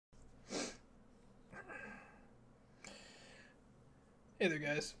Hey there,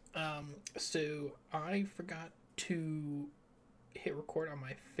 guys. So I forgot to hit record on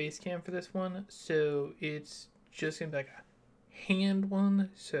my face cam for this one, so it's just gonna be like a hand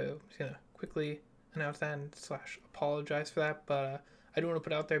one. So I'm just gonna quickly announce that and slash apologize for that. But I do want to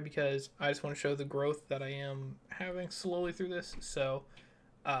put it out there because I just want to show the growth that I am having slowly through this. So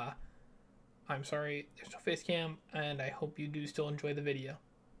uh, I'm sorry there's no face cam, and I hope you do still enjoy the video.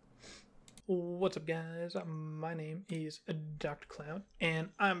 What's up, guys? My name is Dr. Cloud, and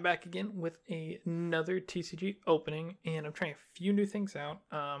I'm back again with another TCG opening, and I'm trying a few new things out.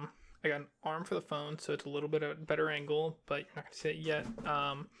 I got an arm for the phone, so it's a little bit of a better angle, but you're not going to see it yet.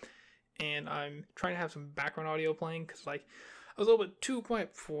 And I'm trying to have some background audio playing, because, like, I was a little bit too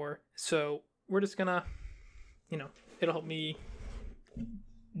quiet before, so we're just gonna, it'll help me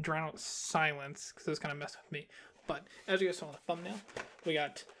drown out silence, because it was kind of messing with me. But, as you guys saw in the thumbnail, we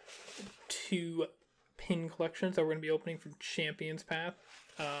got two pin collections that we're going to be opening from Champions Path.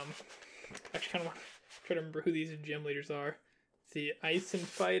 Actually, kind of want to try to remember who these gym leaders are. The Ice and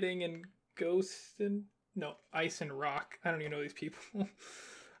Fighting and Ghost and... No, Ice and Rock. I don't even know these people.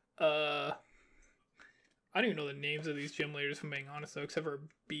 I don't even know the names of these gym leaders, if I'm being honest, though, except for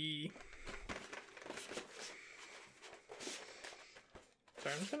B.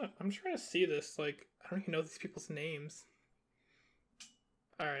 Sorry, I'm just trying to see this. Like, I don't even know these people's names.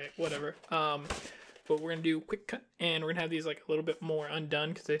 Alright, whatever. But we're gonna do a quick cut, and we're gonna have these like a little bit more undone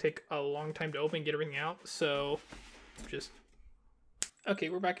because they take a long time to open and get everything out. So, just okay.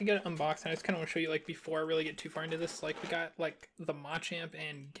 We're back again at unboxing. I just kind of want to show you like before I really get too far into this. Like we got like the Machamp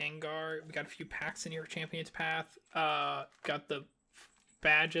and Gengar. We got a few packs in here. Champions Path. Got the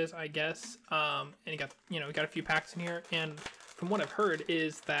badges, I guess. And you got we got a few packs in here. And from what I've heard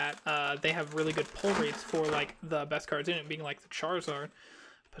is that they have really good pull rates for like the best cards in it, being like the Charizard.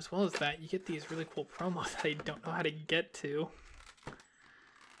 But as well as that, you get these really cool promos that I don't know how to get to.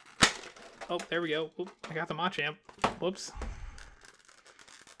 Oh, there we go. Oop, I got the Machamp. Whoops.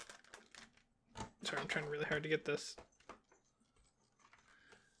 Sorry, I'm trying really hard to get this.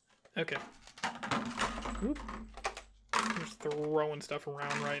 Okay. Oop. I'm just throwing stuff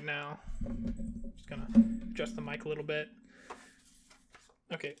around right now. Just gonna adjust the mic a little bit.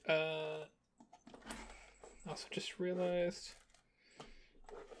 Okay, also just realized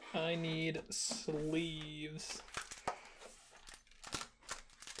I need sleeves.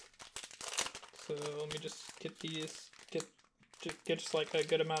 So let me just get these, get just like a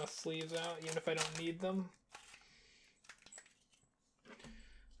good amount of sleeves out, even if I don't need them.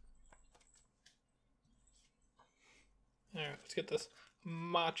 Alright, let's get this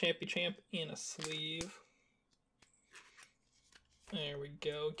Machampy Champ in a sleeve. There we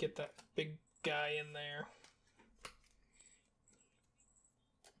go, get that big guy in there.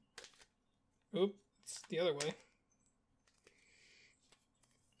 Oop, it's the other way.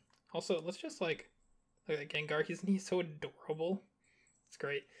 Also, let's just like look at Gengar. He's so adorable. It's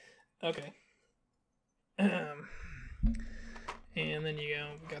great. Okay. And then we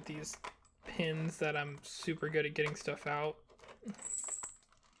got these pins that I'm super good at getting stuff out.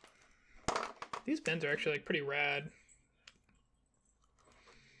 These pins are actually like pretty rad.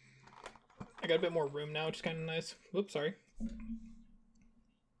 I got a bit more room now, which is kind of nice. Whoops, sorry.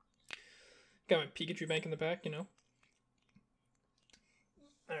 Got my Pikachu bank in the back, Alright.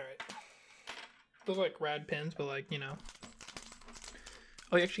 Those are like rad pins, but like,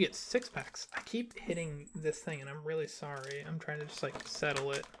 Oh, you actually get 6 packs. I keep hitting this thing, and I'm really sorry. I'm trying to just like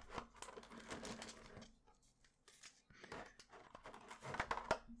settle it.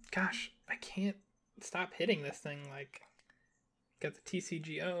 Gosh, I can't stop hitting this thing. Like, got the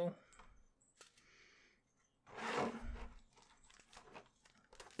TCGO.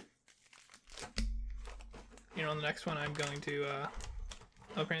 On the next one, I'm going to,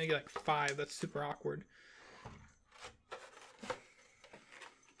 I'm going to get like 5. That's super awkward.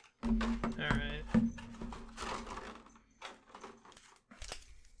 Alright.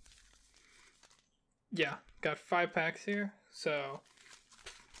 Yeah, got 5 packs here. So,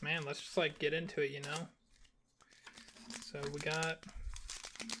 man, let's just like get into it, So we got...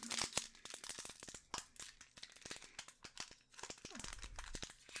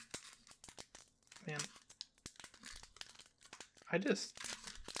 Man.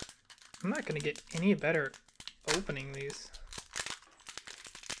 I'm not going to get any better opening these.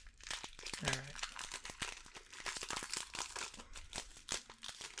 Alright.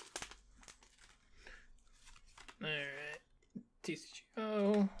 Alright.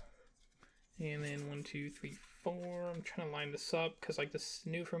 TCGO. And then 1, 2, 3, 4. I'm trying to line this up because like this is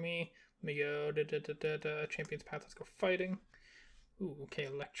new for me. Let me go Champions Path. Let's go fighting. Ooh, okay,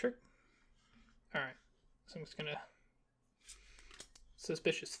 electric. Alright. So I'm just gonna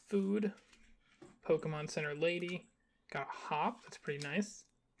Suspicious Food, Pokemon Center Lady, got a Hop, that's pretty nice,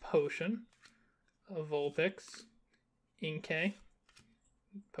 Potion, a Vulpix, Inkay,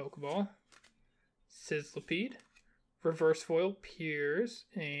 Pokeball, Sizzlipede, Reverse Foil, Piers,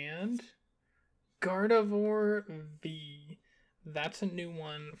 and Gardevoir V. That's a new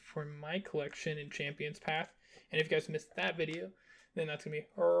one for my collection in Champions Path. And if you guys missed that video, then that's going to be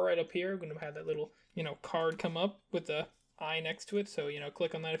right up here. I'm going to have that little, card come up with the eye next to it. So,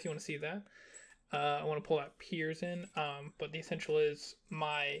 click on that if you want to see that. I want to pull that Piers in. But the essential is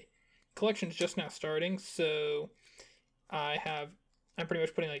my collection is just now starting. So I'm pretty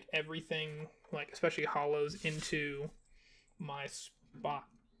much putting like everything, like especially hollows, into my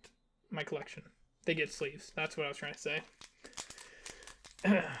collection. They get sleeves. That's what I was trying to say.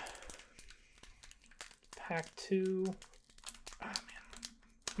 Pack 2. Oh, man.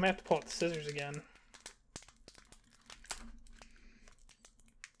 I'm going to have to pull out the scissors again.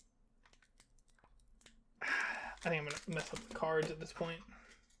 I think I'm going to mess up the cards at this point.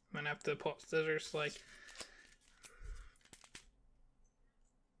 I'm going to have to pull out scissors, like...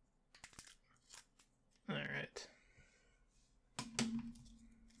 Alright.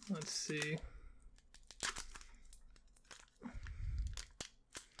 Let's see.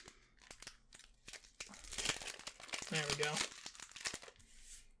 There we go.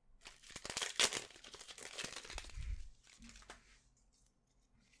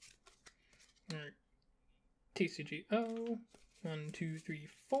 Alright. TCGO. 1, 2, 3,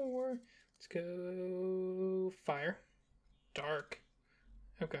 4. Let's go Fire. Dark.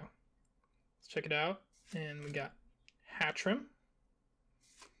 Okay. Let's check it out. And we got Hatchrim.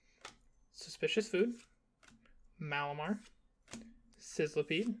 Suspicious Food. Malamar.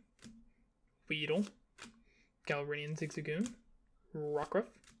 Sizzlipede. Weedle. Galarian Zigzagoon, Rockruff,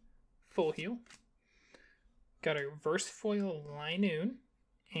 Full Heal, got a Reverse Foil Linoon,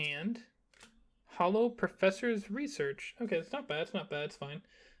 and Hollow Professor's Research. Okay, it's not bad. It's not bad. It's fine.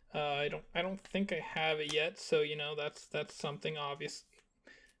 I don't think I have it yet, so that's something obvious.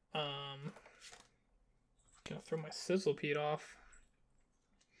 Gonna throw my Sizzlipede off.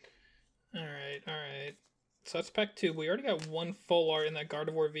 All right. So that's pack 2. We already got one full art in that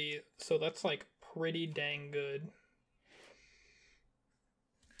Gardevoir V, so that's like pretty dang good.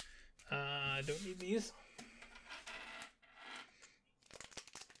 Don't need these.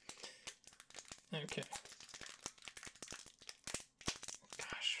 Okay.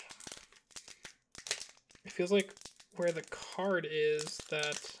 Gosh. It feels like where the card is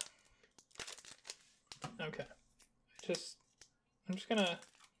that... Okay. I'm just gonna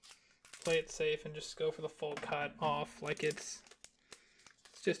play it safe and just go for the full cut off, like it's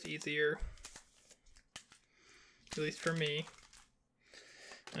just easier. At least for me.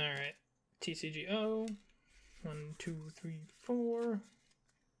 Alright. TCGO. 1, 2, 3, 4.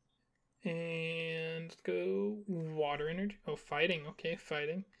 And let's go Water Energy. Oh, Fighting. Okay,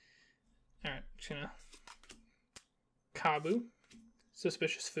 Fighting. Alright, just gonna... Kabu.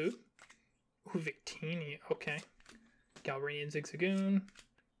 Suspicious Food. Ooh, Victini. Okay. Galarian Zigzagoon.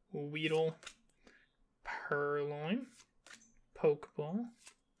 Weedle. Purloin. Pokeball.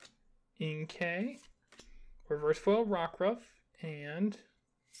 Inkay. Reverse Foil Rockruff, and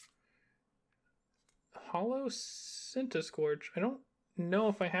Hollow Centiskorch. I don't know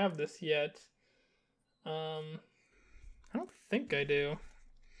if I have this yet. I don't think I do.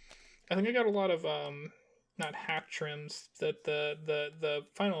 I think I got a lot of not Hattrims, that the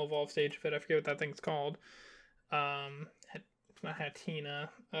final evolve stage of it. I forget what that thing's called. It's not Hatina.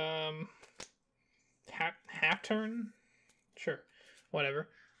 Hattern? Sure. Whatever.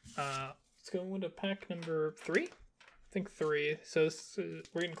 Let's go into pack number 3. I think 3. So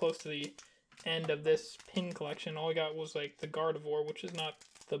we're getting close to the end of this pin collection. All I got was like the Gardevoir, which is not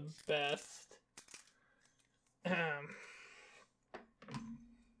the best.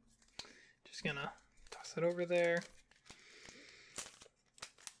 Just gonna toss it over there.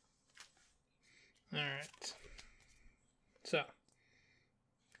 Alright. So,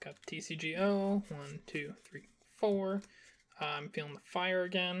 got TCGO. 1, 2, 3, 4. I'm feeling the fire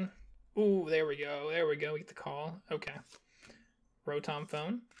again. Ooh, there we go. There we go. We get the call. Okay. Rotom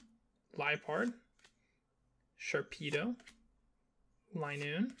Phone. Liepard. Sharpedo.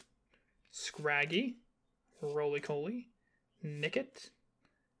 Linoon. Scraggy. Roly-Poly. Nickit.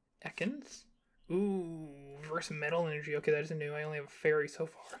 Ekans. Ooh, Reverse Metal Energy. Okay, that is new. I only have a fairy so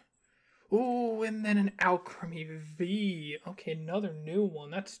far. Ooh, and then an Alchemy V. Okay, another new one.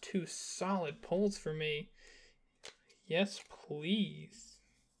 That's 2 solid pulls for me. Yes, please.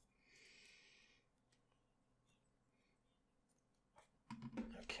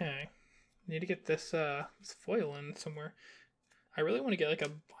 Okay. Need to get this foil in somewhere. I really want to get like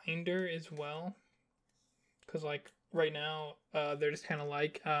a binder as well, because like right now they're just kind of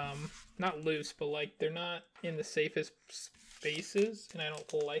like not loose, but like they're not in the safest spaces, and I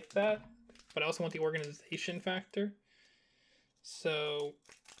don't like that. But I also want the organization factor. So,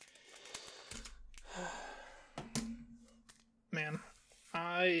 man,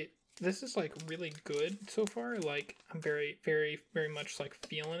 this is like really good so far. Like I'm very, very, very much like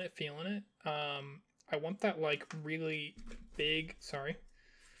feeling it. I want that like really big. Sorry.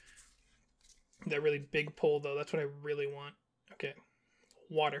 That really big pull though. That's what I really want. Okay.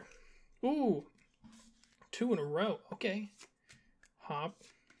 Water. Ooh. 2 in a row. Okay. Hop.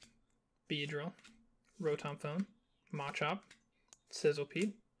 Beedrill. Rotom Phone. Machop.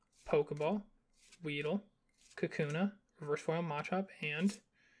 Sizzlipede. Pokeball. Weedle. Kakuna. Reverse Foil Machop. And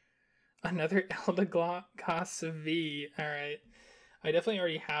another Eldegoss V. Alright. I definitely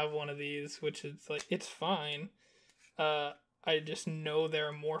already have one of these, which is like, it's fine. I just know there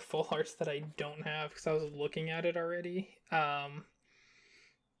are more full arts that I don't have because I was looking at it already.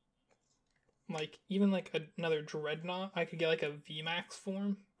 Like even like another Dreadnought, I could get like a VMAX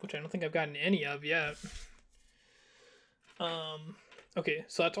form, which I don't think I've gotten any of yet. Okay,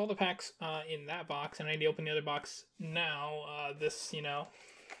 so that's all the packs in that box, and I need to open the other box now. This,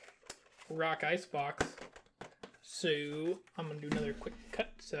 Rock Ice box. So I'm gonna do another quick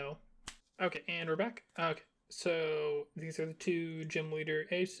cut. So, okay, and we're back. Okay. So these are the 2 gym leader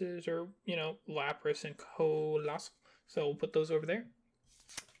aces, or Lapras and Coalossal. So we'll put those over there.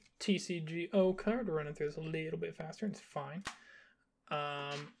 TCGO card, we're running through this a little bit faster. It's fine.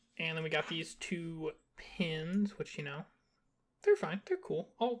 And then we got these 2 pins, which they're fine. They're cool.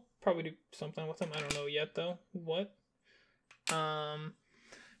 I'll probably do something with them. I don't know yet though. What?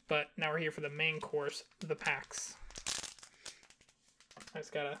 But now we're here for the main course, the packs. I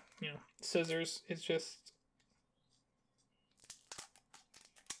just gotta, scissors. It's just.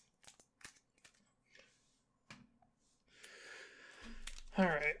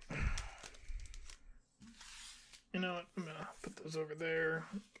 Alright. You know what? I'm gonna put those over there.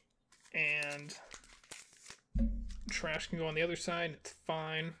 And trash can go on the other side. It's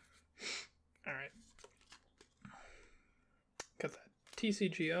fine. Alright. Got that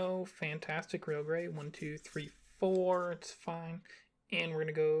TCGO. Fantastic. Real Gray. 1, 2, 3, 4. It's fine. And we're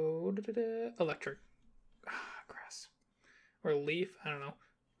gonna go electric. Grass. Or leaf. I don't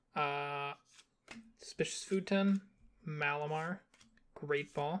know. Suspicious Food 10. Malamar.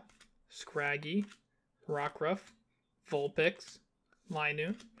 Great Ball, Scraggy, Rockruff, Vulpix,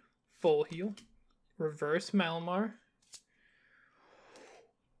 Linoon, Full Heal, Reverse Malamar,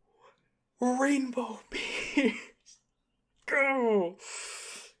 Rainbow Pierce. Go!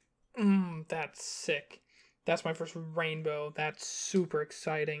 That's sick. That's my first rainbow. That's super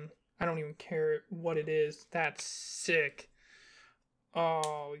exciting. I don't even care what it is. That's sick.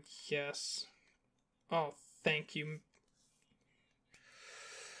 Oh, yes. Oh, thank you.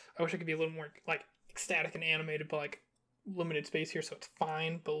 I wish I could be a little more, like, ecstatic and animated, but, like, limited space here, so it's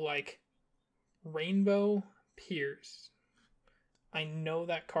fine. But, like, Rainbow Pierce. I know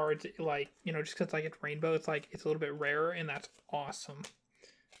that card's, like, just because, like, it's Rainbow, it's, like, it's a little bit rarer, and that's awesome.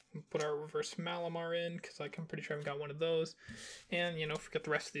 Put our Reverse Malamar in, because, like, I'm pretty sure I've got one of those. And, forget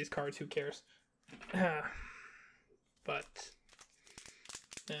the rest of these cards, who cares? But,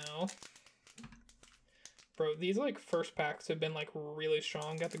 now... Bro, these like first packs have been like really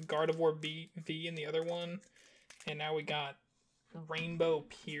strong. Got the Gardevoir V in the other one, and now we got Rainbow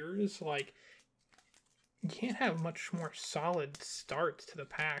Pierce. Like, you can't have much more solid starts to the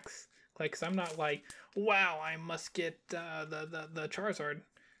packs. Like, cause I'm not like, wow, I must get the Charizard.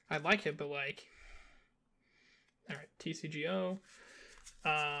 I like it, but like, all right, TCGO.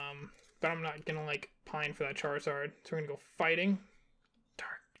 But I'm not gonna like pine for that Charizard. So we're gonna go fighting.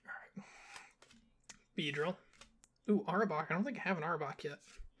 Beedrill. Ooh, Arbok. I don't think I have an Arbok yet.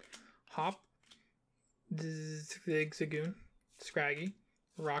 Hop. Zigzagoon. Scraggy.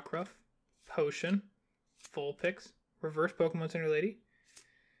 Rockruff. Potion. Vulpix. Reverse Pokemon Center Lady.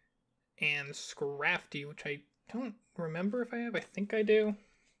 And Scrafty, which I don't remember if I have. I think I do.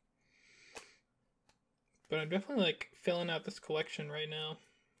 But I'm definitely like filling out this collection right now.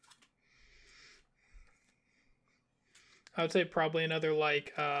 I would say probably another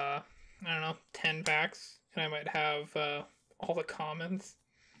like I don't know, 10 packs, and I might have all the commons.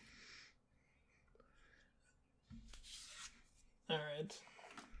 Alright.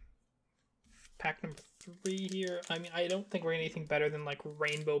 Pack number 3 here. I mean, I don't think we're anything better than, like,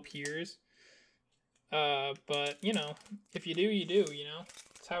 Rainbow Pierce. But, if you do, you do,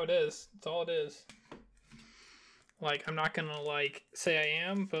 That's how it is. That's all it is. Like, I'm not gonna, like, say I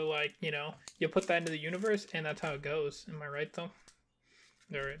am, but, like, you know, you put that into the universe, and that's how it goes. Am I right, though?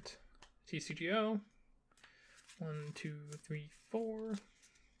 Alright. TCGO. 1, 2, 3, 4.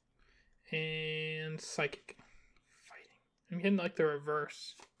 And Psychic. Fighting. I'm getting, like, the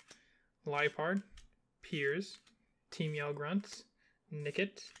reverse. Liepard. Piers. Team Yell Grunts.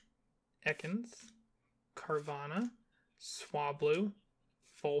 Nickit. Ekans. Carvanha. Swablu.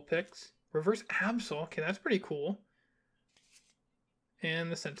 Vulpix. Reverse Absol. Okay, that's pretty cool.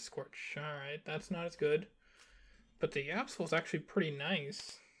 And the Centiskorch. Alright, that's not as good. But the Absol is actually pretty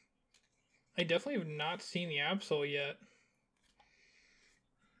nice. I definitely have not seen the Absol yet.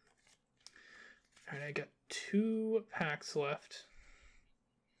 Alright, I got 2 packs left.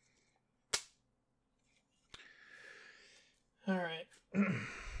 Alright.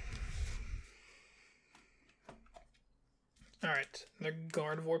 Alright, the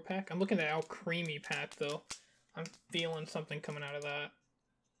Gardevoir pack. I'm looking at Alcremie pack, though. I'm feeling something coming out of that.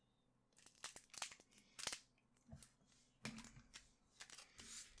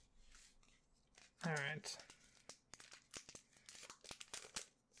 Alright.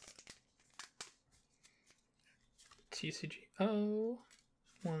 TCGO.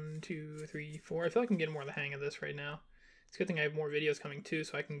 1, 2, 3, 4. I feel like I'm getting more of the hang of this right now. It's a good thing I have more videos coming too,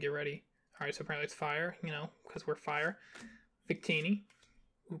 so I can get ready. Alright, so apparently it's fire, you know, because we're fire. Victini.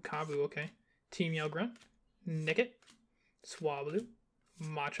 Ukabu, okay. Team Yell Grunt. Nickit. Swablu.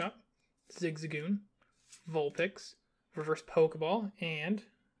 Machop. Zigzagoon. Vulpix. Reverse Pokeball. And...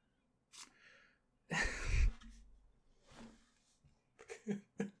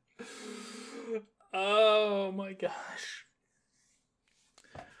 oh my gosh.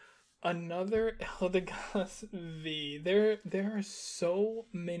 Another Eldegoss V. There are so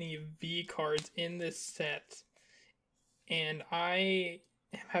many V cards in this set. And I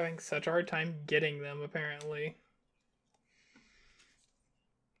am having such a hard time getting them, apparently.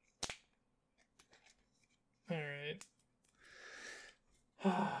 Alright. Oh,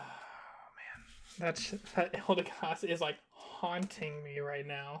 man. That Eldegoss is, like, haunting me right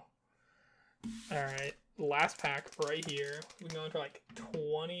now. Alright. Last pack right here. We're going for, like,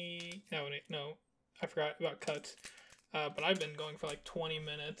 20... No. I forgot about cuts. But I've been going for, like, 20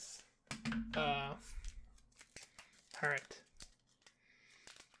 minutes. Alright.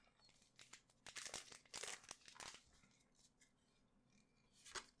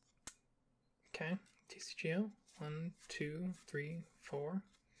 Okay. TCGO. 1, 2, 3, 4.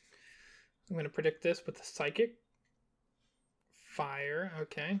 I'm going to predict this with the Psychic. Fire.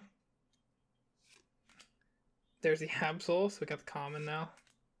 Okay. There's the Absol, so we got the common now.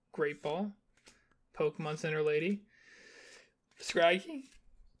 Great Ball. Pokemon Center Lady. Scraggy.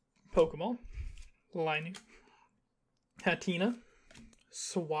 Pokeball. Liney. Hatina.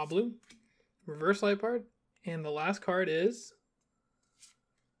 Swablu. Reverse Liepard. And the last card is...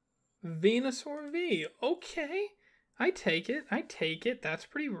 Venusaur V. Okay. I take it. That's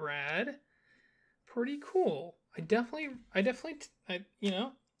pretty rad. Pretty cool. I definitely, you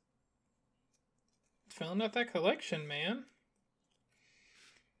know, filling out that collection, man.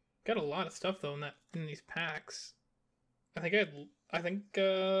 Got a lot of stuff though in these packs. I think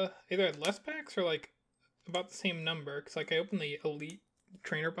either I had less packs or like about the same number, because like I opened the Elite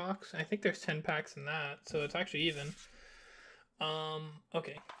Trainer box. I think there's 10 packs in that, so it's actually even.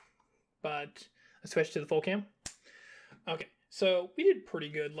 Okay, but let's switch to the full cam. Okay, so we did pretty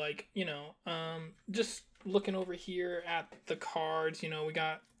good. Like, you know, just looking over here at the cards, you know, we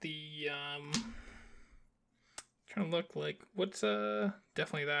got the trying to look like what's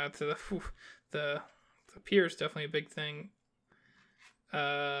definitely that. So the Piers definitely a big thing.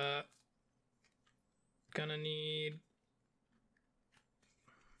 Gonna need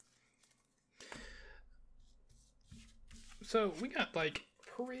so we got like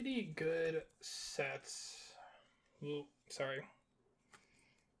pretty good sets. Ooh, sorry.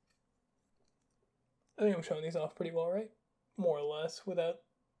 I think I'm showing these off pretty well, right? More or less without,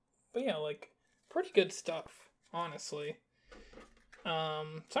 but yeah, like pretty good stuff, honestly. So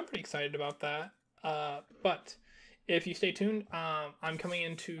I'm pretty excited about that. But if you stay tuned, I'm coming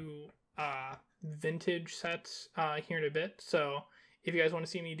into vintage sets here in a bit. So if you guys want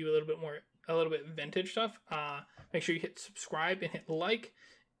to see me do a little bit vintage stuff, make sure you hit subscribe and hit like,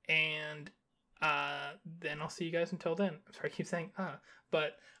 and then I'll see you guys until then. I'm sorry, I keep saying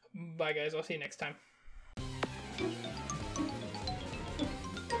but bye guys, I'll see you next time.